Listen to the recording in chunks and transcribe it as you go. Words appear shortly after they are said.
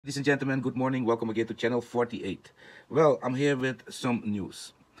Ladies and gentlemen, good morning. Welcome again to channel 48. Well, I'm here with some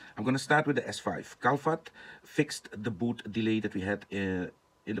news. I'm going to start with the S5. Calfat fixed the boot delay that we had in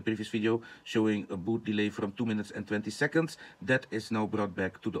the previous video, showing a boot delay from 2 minutes and 20 seconds. That is now brought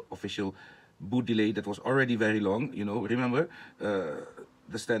back to the official boot delay that was already very long. Remember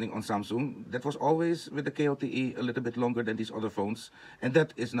the standing on Samsung? That was always with the KLTE a little bit longer than these other phones. And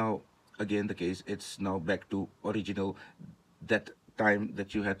that is now again the case. It's now back to original. That time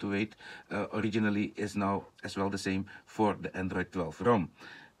that you had to wait originally is now as well the same for the Android 12 ROM.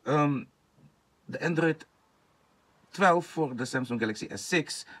 The Android 12 for the Samsung Galaxy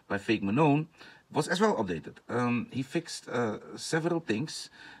S6 by Fake Manon was as well updated. He fixed several things.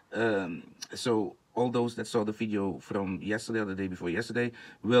 So all those that saw the video from yesterday or the day before yesterday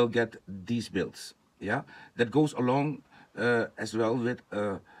will get these builds. Yeah, that goes along as well with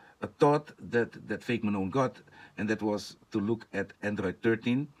a thought that Fake Manon got, and that was to look at Android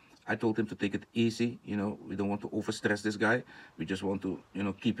 13. I told him to take it easy. We don't want to overstress this guy. We just want to,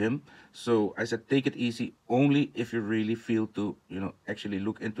 keep him. So I said, take it easy only if you really feel to, actually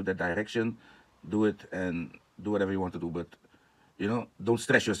look into that direction, do it and do whatever you want to do. But, don't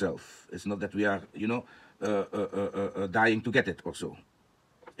stress yourself. It's not that we are, dying to get it or so.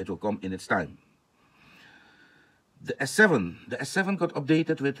 It will come in its time. The S7 got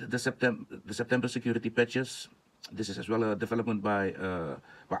updated with the September security patches. This is as well a development by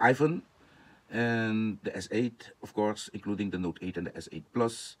iPhone, and the S8, of course, including the Note 8 and the S8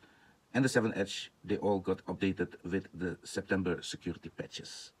 Plus, and the 7 Edge. They all got updated with the September security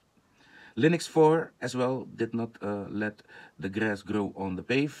patches. Linux4 as well did not let the grass grow on the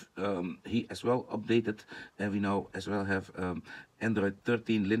pave. He as well updated, and we now as well have Android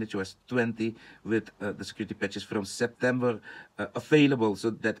 13, LineageOS 20 with the security patches from September available. So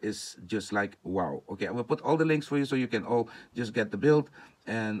that is just like wow. Okay, I will put all the links for you so you can all just get the build.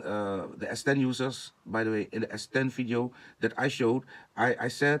 And the S10 users, by the way, in the S10 video that I showed, I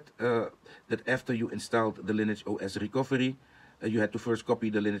said that after you installed the LineageOS recovery, you had to first copy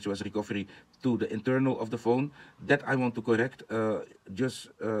the LineageOS recovery to the internal of the phone. That I want to correct, just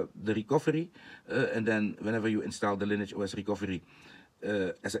the recovery, and then whenever you install the LineageOS recovery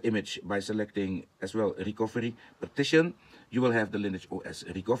as an image by selecting as well recovery partition, you will have the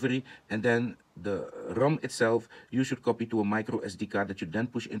LineageOS recovery, and then the ROM itself you should copy to a micro SD card that you then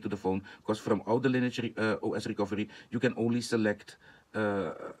push into the phone, because from all the LineageOS recovery you can only select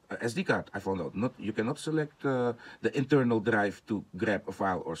a SD card. I found out you cannot select the internal drive to grab a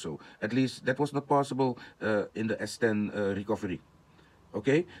file or so. At least that was not possible in the S10 recovery.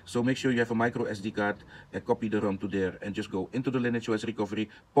 Okay, so make sure you have a micro SD card and copy the ROM to there, and just go into the LineageOS recovery,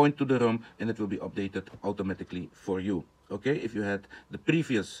 point to the ROM, and it will be updated automatically for you. Okay, if you had the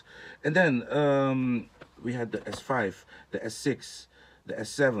previous. And then we had the S5, the S6, the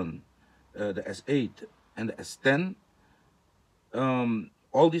S7, the S8, and the S10.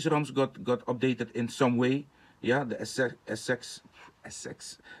 All these ROMs got updated in some way. Yeah, the S6,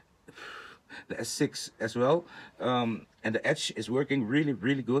 the S6 as well, and the Edge is working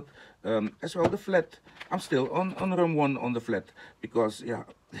really good. As well, the flat, I'm still on ROM 1 on the flat, because yeah,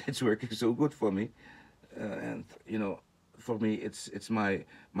 it's working so good for me. And for me it's my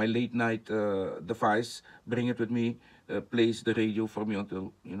late night device. Bring it with me, plays the radio for me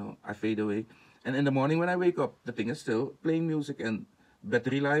until I fade away. And in the morning when I wake up, the thing is still playing music, and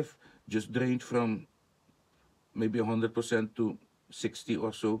battery life just drained from maybe 100% to 60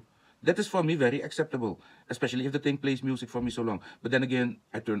 or so. That is for me very acceptable, especially if the thing plays music for me so long. But then again,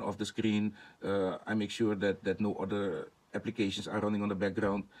 I turn off the screen. I make sure that no other applications are running on the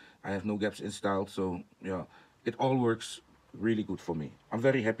background. I have no gaps installed, so yeah, it all works really good for me. I'm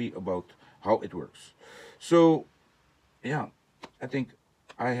very happy about how it works. So yeah, I think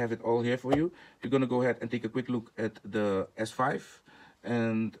I have it all here for you. We're gonna go ahead and take a quick look at the S5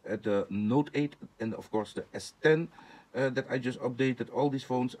 and at the Note 8 and of course the S10 that I just updated. All these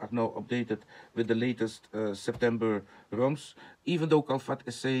phones are now updated with the latest September ROMs. Even though Calfat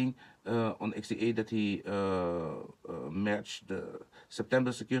is saying on XDA that he matched the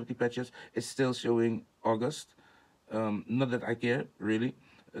September security patches, it's still showing August. Not that I care, really.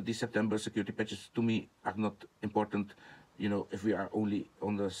 The September security patches to me are not important. If we are only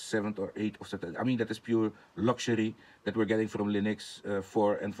on the 7th or 8th of September. I mean, that is pure luxury that we're getting from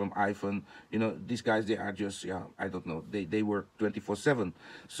Linux4 and from iPhone. These guys, they are just, yeah, I don't know. They work 24/7.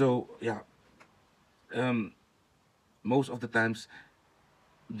 So, yeah, most of the times,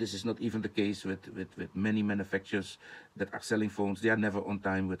 this is not even the case with many manufacturers that are selling phones. They are never on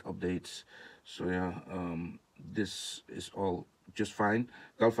time with updates. So, yeah, this is all just fine.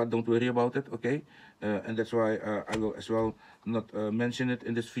 Calfat, don't worry about it, okay? And that's why I will as well not mention it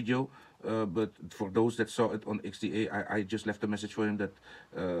in this video. But for those that saw it on XDA, I just left a message for him that,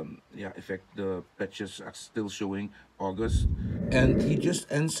 yeah, in fact, the patches are still showing August. And he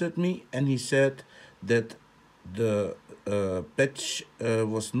just answered me and he said that the patch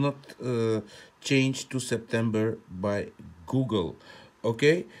was not changed to September by Google.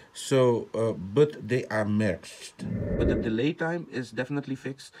 Okay, so but they are merged. But the delay time is definitely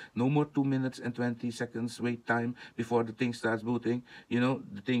fixed. No more 2 minutes and 20 seconds wait time before the thing starts booting. You know,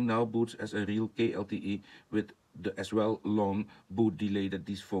 the thing now boots as a real KLTE with the as well long boot delay that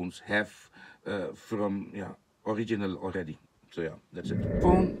these phones have from original already. So yeah, that's it.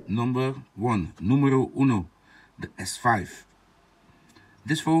 Phone number 1, numero uno, the S5.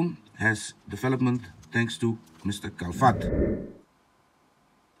 This phone has development thanks to Mr. Calfat.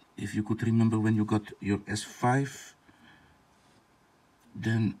 If you could remember when you got your S5,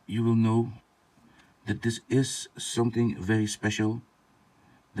 then you will know that this is something very special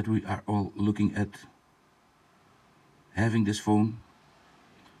that we are all looking at. Having this phone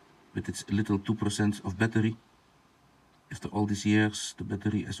with its little 2% of battery. After all these years, the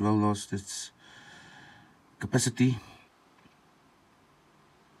battery as well lost its capacity.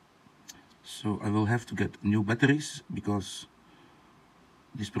 So I will have to get new batteries because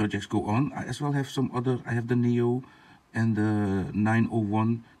these projects go on. I as well have some other, I have the Neo and the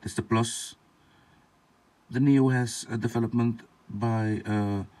 901, that's the Plus. The Neo has a development by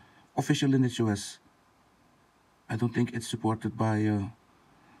official LineageOS. I don't think it's supported by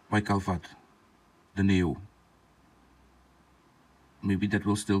Calfat, the Neo. Maybe that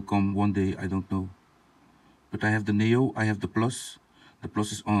will still come one day, I don't know. But I have the Neo, I have the Plus. The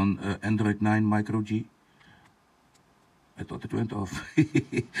Plus is on Android 9 Micro G. I thought it went off.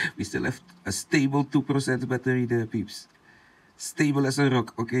 We still have a stable 2% battery there, peeps. Stable as a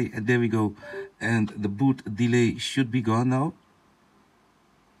rock. Okay, and there we go. And the boot delay should be gone now.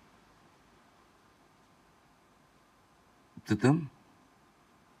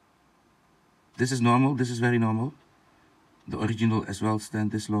 This is normal. This is very normal. The original as well stand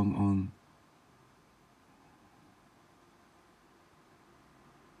this long on.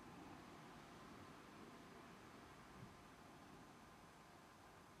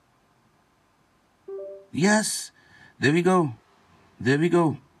 Yes, there we go. There we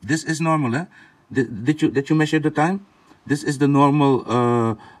go. This is normal, eh? Did you measure the time? This is the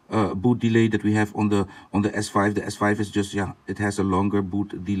normal boot delay that we have on the S5. The S5 is just, yeah, it has a longer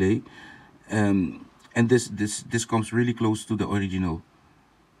boot delay, and this comes really close to the original.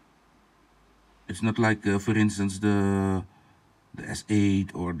 It's not like, for instance, the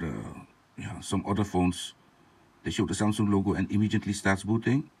S8 or the some other phones. They show the Samsung logo and immediately starts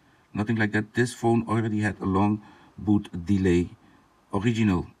booting. Nothing like that. This phone already had a long boot delay,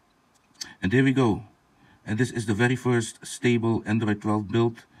 original. And there we go. And this is the very first stable Android 12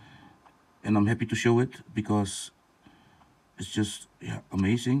 build. And I'm happy to show it because it's just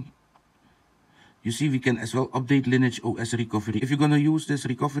amazing. You see, we can as well update LineageOS recovery. If you're going to use this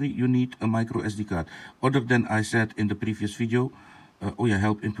recovery, you need a micro SD card. Other than I said in the previous video,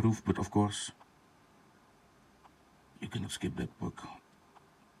 help improve, but of course, you cannot skip that book.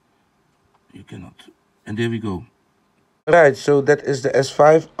 You cannot. And there we go. Right, so that is the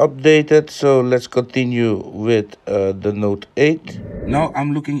S5 updated. So let's continue with the Note 8. Now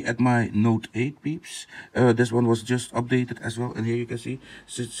I'm looking at my Note 8, peeps. This one was just updated as well. And here you can see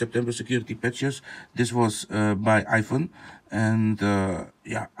September security patches. This was by iPhone. And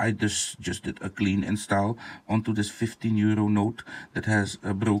I just did a clean install onto this €15 Note that has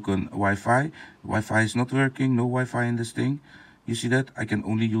a broken Wi-Fi. Wi-Fi is not working, no Wi-Fi in this thing. You see that? I can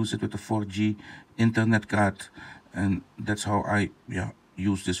only use it with a 4G internet card. And that's how I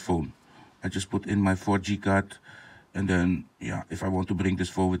use this phone. I just put in my 4G card, and then if I want to bring this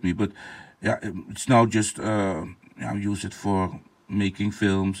phone with me, but it's now just use it for making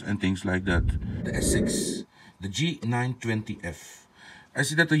films and things like that. The S6, the G920F. I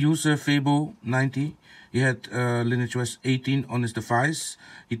see that the user Fabo90, he had LineageOS 18 on his device.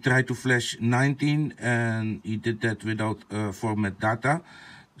 He tried to flash 19 and he did that without format data.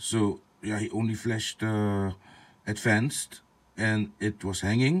 So he only flashed advanced and it was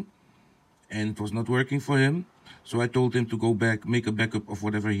hanging and it was not working for him. So I told him to go back, make a backup of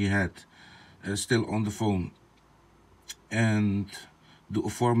whatever he had still on the phone and do a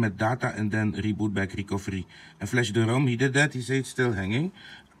format data and then reboot back recovery and flash the ROM. He did that. He said it's still hanging.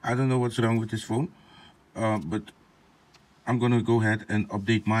 I don't know what's wrong with this phone, but I'm gonna go ahead and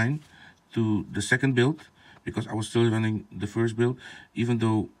update mine to the second build because I was still running the first build, even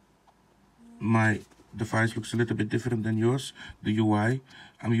though my device looks a little bit different than yours, the UI.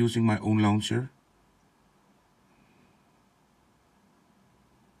 I'm using my own launcher.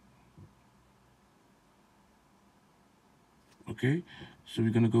 Okay, so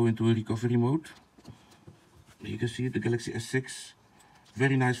we're gonna go into a recovery mode. You can see the Galaxy S6,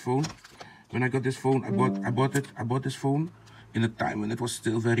 very nice phone. When I got this phone, I bought this phone in a time when it was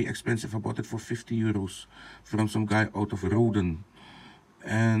still very expensive. I bought it for 50 euros from some guy out of Roden.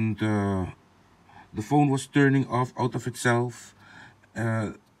 And the phone was turning off out of itself.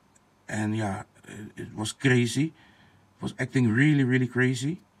 And yeah, it was crazy. It was acting really, really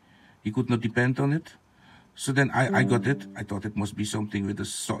crazy. He could not depend on it. So then I got it. I thought it must be something with the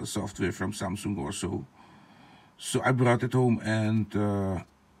software from Samsung or so. So I brought it home, and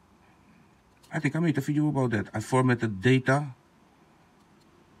I think I made a video about that. I formatted data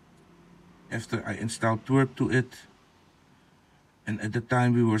after I installed twerp to it. And at the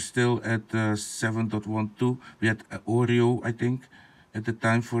time we were still at 7.12. We had Oreo, I think, at the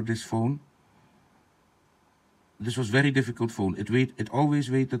time for this phone. This was very difficult phone. It always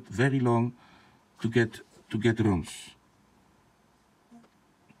waited very long to get ROMs.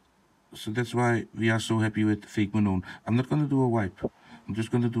 So that's why we are so happy with Fake Manon. I'm not gonna do a wipe. I'm just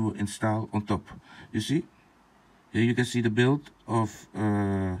gonna do install on top. You see? Here you can see the build of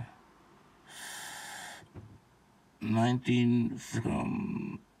 19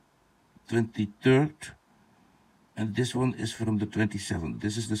 from 23rd, and this one is from the 27th.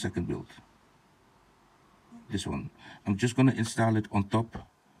 This is the second build. This one. I'm just gonna install it on top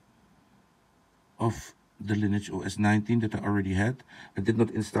of the LineageOS 19 that I already had. I did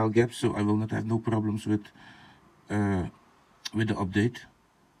not install gaps, so I will not have no problems with the update.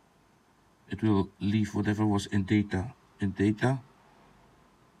 It will leave whatever was in data in data.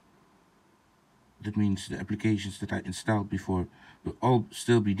 That means the applications that I installed before will all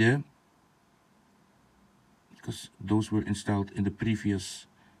still be there, because those were installed in the previous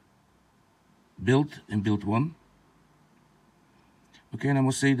build, in build 1. Okay, and I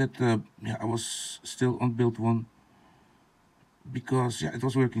must say that yeah, I was still on build 1 because yeah, it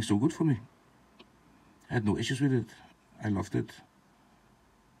was working so good for me. I had no issues with it. I loved it.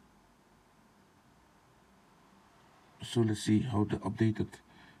 So let's see how the updated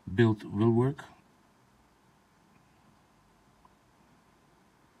build will work.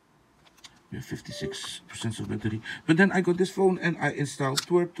 We have 56% of battery. But then I got this phone and I installed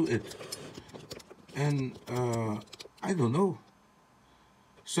twerp to it. And I don't know.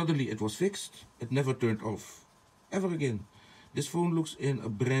 Suddenly it was fixed. It never turned off ever again. This phone looks in a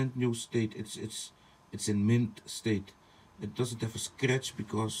brand new state. It's in mint state. It doesn't have a scratch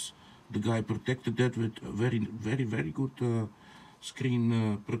because the guy protected that with a very good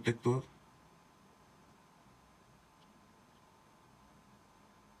screen protector.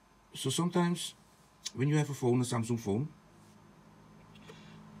 So sometimes when you have a phone, a Samsung phone,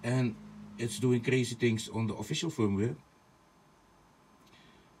 and it's doing crazy things on the official firmware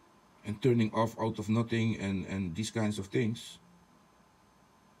and turning off out of nothing and these kinds of things,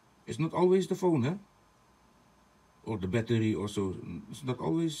 it's not always the phone, huh? Or the battery or so. It's not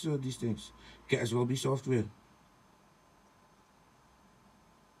always these things. Can as well be software.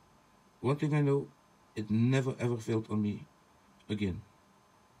 One thing I know, it never ever failed on me again.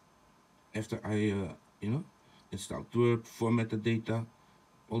 After I, installed twerp, formatted data,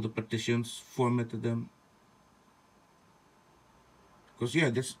 all the partitions, formatted them. Because yeah,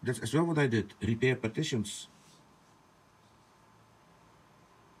 that's as well what I did. Repair partitions.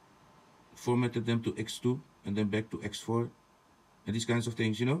 Formatted them to X2 and then back to X4. And these kinds of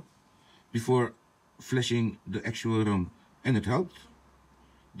things, before flashing the actual ROM. And it helped.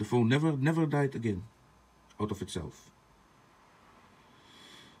 The phone never died again out of itself.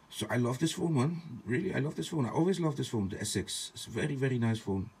 So I love this phone, man. Really, I love this phone. I always love this phone, the S6. It's a very nice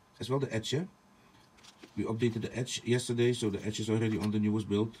phone. As well the Edge, yeah? We updated the Edge yesterday, so the Edge is already on the newest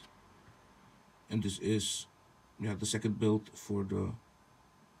build. And this is, yeah, the second build for the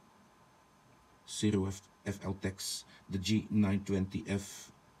 0FL Tex, the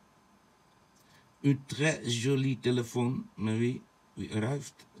G920F. Un très joli téléphone, Marie. We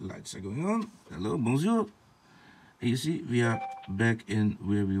arrived. Lights are going on. Hello, bonjour. And you see, we are back in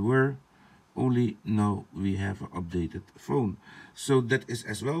where we were. Only now we have an updated phone. So that is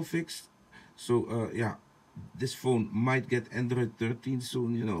as well fixed. So yeah, this phone might get Android 13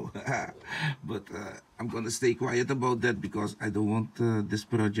 soon, But I'm gonna stay quiet about that because I don't want this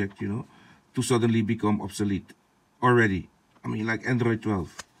project, to suddenly become obsolete already. I mean, like Android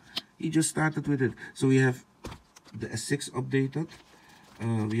 12. He just started with it. So we have the S6 updated.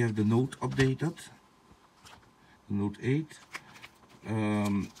 We have the Note updated. The Note 8.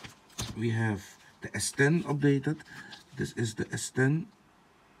 We have the S10 updated. This is the S10.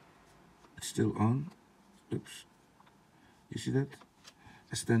 It's still on. Oops. You see that?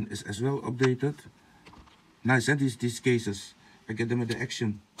 S10 is as well updated. Nice, and these cases. I get them at the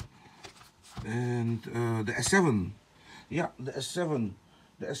Action. And the S7. Yeah, the S7.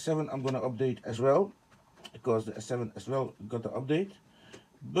 The S7 I'm gonna update as well, because the S7 as well got the update.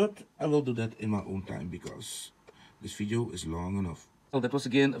 But I will do that in my own time because this video is long enough. Well, that was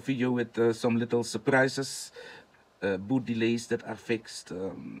again a video with some little surprises, boot delays that are fixed,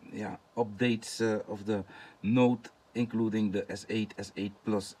 yeah, updates of the Note, including the S8, S8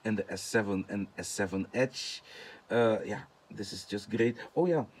 Plus, and the S7 and S7 Edge. Yeah, this is just great. Oh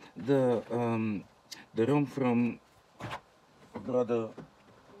yeah, the ROM from brother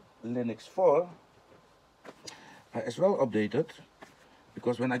Linux4 as well updated.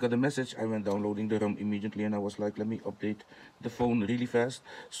 Because when I got the message, I went downloading the ROM immediately, and I was like, let me update the phone really fast.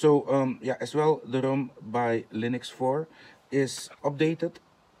 So yeah, as well, the ROM by Linux4 is updated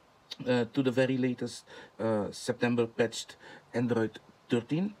to the very latest September patched Android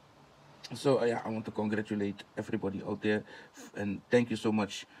 13. So yeah, I want to congratulate everybody out there, and thank you so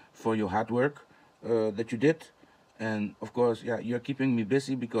much for your hard work that you did. And of course, yeah, you're keeping me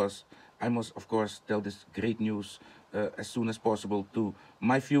busy because I must, of course, tell this great news as soon as possible to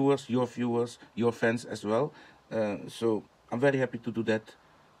my viewers, your fans as well. So I'm very happy to do that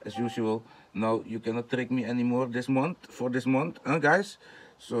as usual. Now you cannot trick me anymore this month, guys.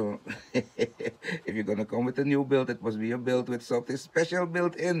 So if you're gonna come with a new build, it must be a build with something special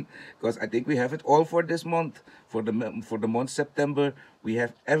built in, because I think we have it all for this month. For the month September, we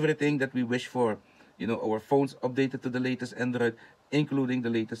have everything that we wish for. You know, our phones updated to the latest Android, including the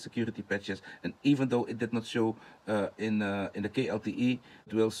latest security patches. And even though it did not show in the KLTE,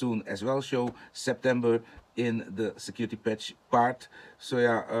 it will soon as well show September in the security patch part. So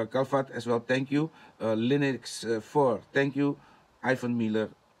yeah, Kalfat as well, thank you. Linux4, thank you. Ivan Meler,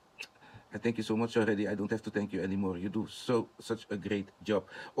 I thank you so much already. I don't have to thank you anymore. You do such a great job.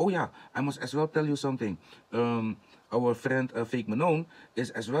 Oh yeah, I must as well tell you something. Our friend Fake Manon is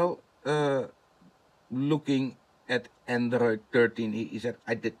as well looking at Android 13. He said,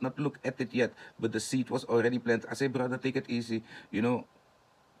 I did not look at it yet, but the seed was already planted. I say, brother, take it easy. You know,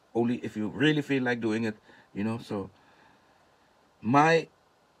 only if you really feel like doing it, you know. So my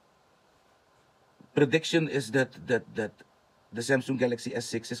prediction is that the Samsung Galaxy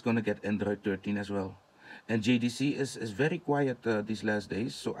S6 is going to get Android 13 as well. And JDC is very quiet these last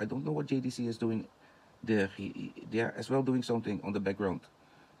days, so I don't know what JDC is doing there. They are as well doing something on the background.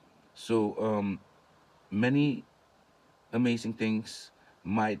 So many amazing things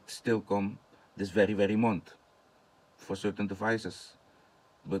might still come this very month for certain devices.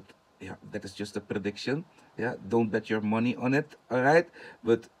 But yeah, that is just a prediction. Yeah, don't bet your money on it, all right?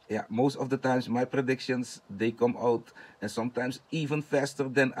 But yeah, most of the times my predictions, they come out, and sometimes even faster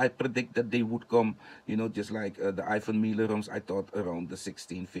than I predict that they would come. You know, just like the Ivan Meler ROMs, I thought around the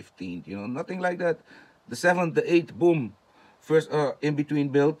 16th, 15th, you know, nothing like that. The 7th, the 8th, boom. First in-between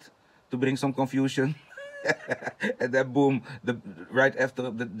build to bring some confusion. And then boom, right after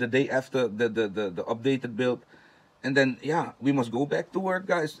the day after the updated build. And then, yeah, we must go back to work,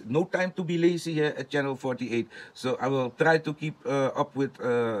 guys. No time to be lazy here at Channel 48. So I will try to keep up with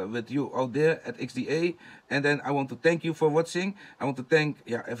you out there at XDA. And then I want to thank you for watching. I want to thank,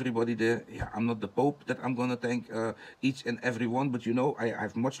 yeah, everybody there. Yeah, I'm not the Pope that I'm going to thank each and every one. But, you know, I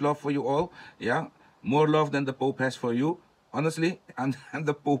have much love for you all. Yeah, more love than the Pope has for you. Honestly, I'm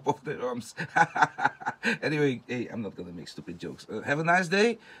the Pope of the ROMs. Anyway, hey, I'm not going to make stupid jokes. Have a nice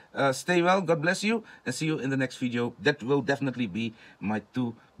day. Stay well. God bless you. And see you in the next video. That will definitely be my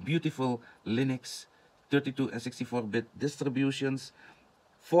two beautiful Linux 32 and 64-bit distributions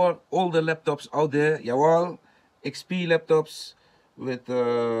for all the laptops out there. Jawel, XP laptops with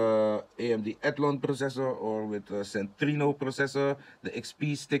AMD Athlon processor or with Centrino processor, the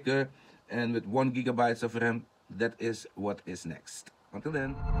XP sticker, and with 1 GB of RAM. That is what is next. Until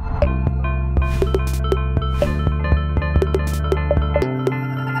then.